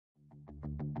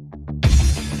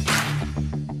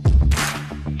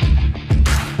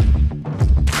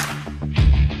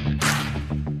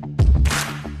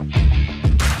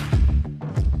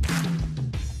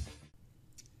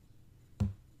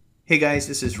Hey guys,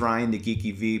 this is Ryan, the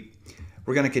Geeky Veep.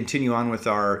 We're going to continue on with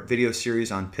our video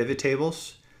series on pivot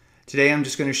tables. Today I'm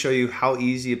just going to show you how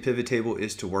easy a pivot table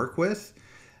is to work with,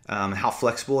 how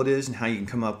flexible it is, and how you can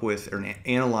come up with or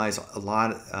analyze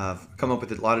come up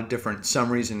with a lot of different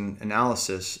summaries and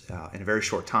analysis in a very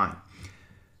short time.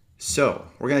 So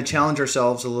we're going to challenge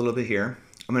ourselves a little bit here.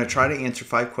 I'm going to try to answer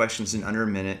 5 questions in under a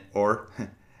minute, or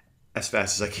as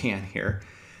fast as I can here.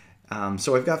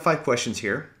 So I've got 5 questions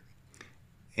here,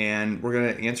 and we're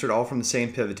going to answer it all from the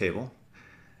same pivot table.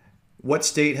 What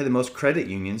state had the most credit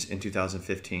unions in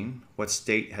 2015? What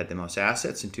state had the most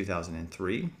assets in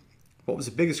 2003? What was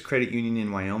the biggest credit union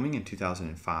in Wyoming in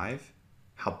 2005?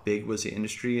 How big was the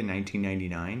industry in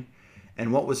 1999?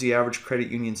 And what was the average credit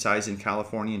union size in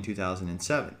California in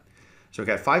 2007? So we've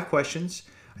got 5 questions.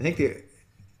 I think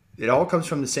it all comes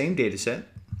from the same data set.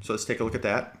 So let's take a look at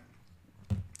that.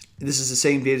 This is the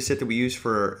same data set that we used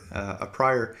for a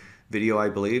prior video, I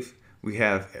believe. We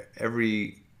have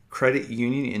every credit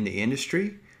union in the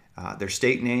industry, their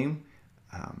state name,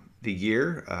 the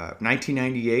year,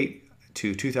 1998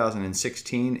 to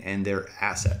 2016, and their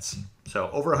assets. So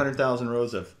over 100,000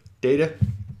 rows of data.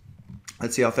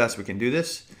 Let's see how fast we can do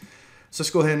this. So let's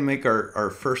go ahead and make our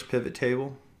first pivot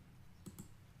table.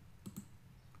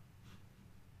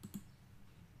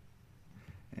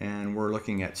 And we're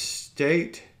looking at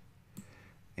state,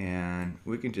 and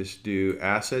we can just do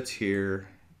assets here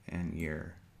and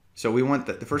year. So we want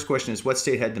the first question is, what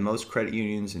state had the most credit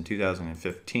unions in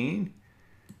 2015?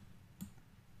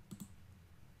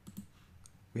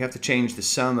 We have to change the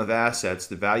sum of assets,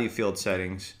 the value field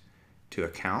settings, to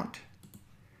account,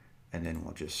 and then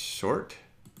we'll just sort.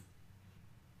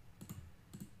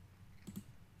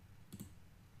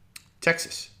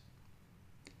 Texas.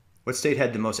 What state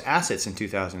had the most assets in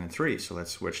 2003? So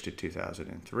let's switch to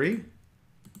 2003.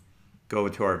 Go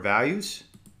to our values.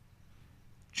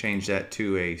 Change that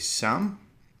to a sum.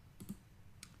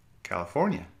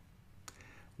 California.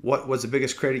 What was the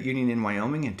biggest credit union in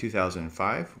Wyoming in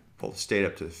 2005? Pull the state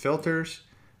up to the filters.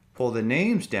 Pull the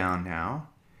names down now.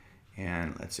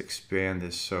 And let's expand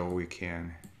this so we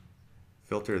can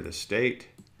filter the state.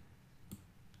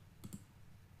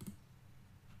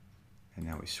 And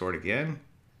now we sort again.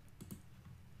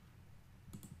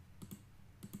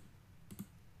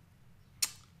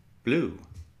 Blue.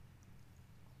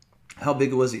 How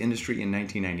big was the industry in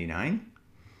 1999?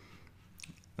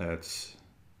 Let's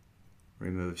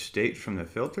remove state from the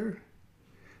filter.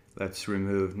 Let's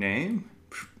remove name.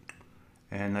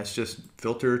 And let's just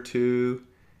filter to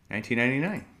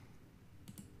 1999.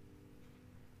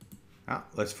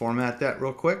 Let's format that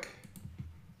real quick.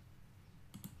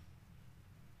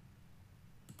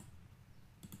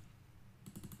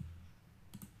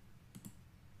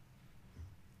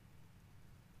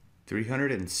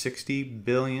 $360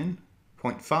 billion,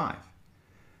 0.5.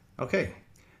 Okay,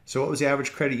 so what was the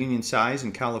average credit union size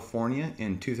in California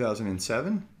in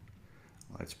 2007?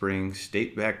 Let's bring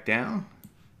state back down.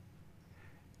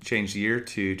 Change the year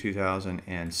to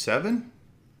 2007.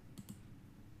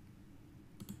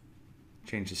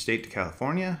 Change the state to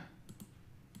California.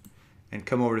 And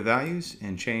come over to values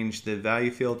and change the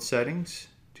value field settings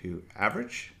to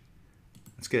average.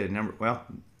 Let's get a number. Well,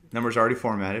 number's already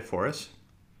formatted for us.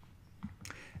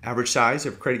 Average size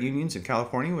of credit unions in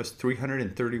California was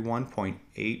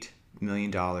 $331.8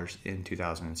 million in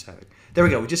 2007. There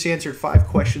we go. We just answered 5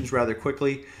 questions rather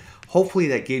quickly. Hopefully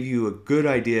that gave you a good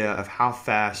idea of how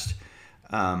fast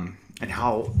and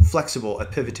how flexible a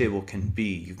pivot table can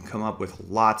be. You can come up with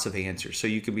lots of answers. So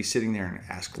you can be sitting there and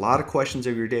ask a lot of questions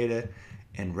of your data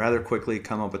and rather quickly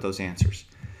come up with those answers.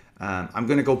 I'm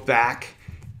going to go back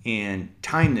and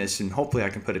time this, and hopefully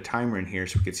I can put a timer in here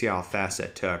so we can see how fast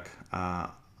that took.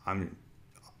 I'm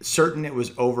certain it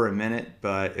was over a minute,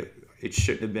 but it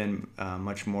shouldn't have been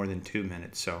much more than 2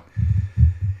 minutes. So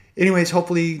anyways,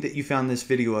 hopefully that you found this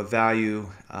video of value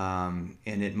and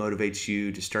it motivates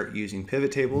you to start using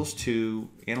pivot tables to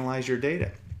analyze your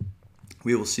data.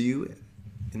 We will see you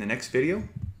in the next video.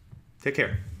 Take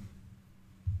care.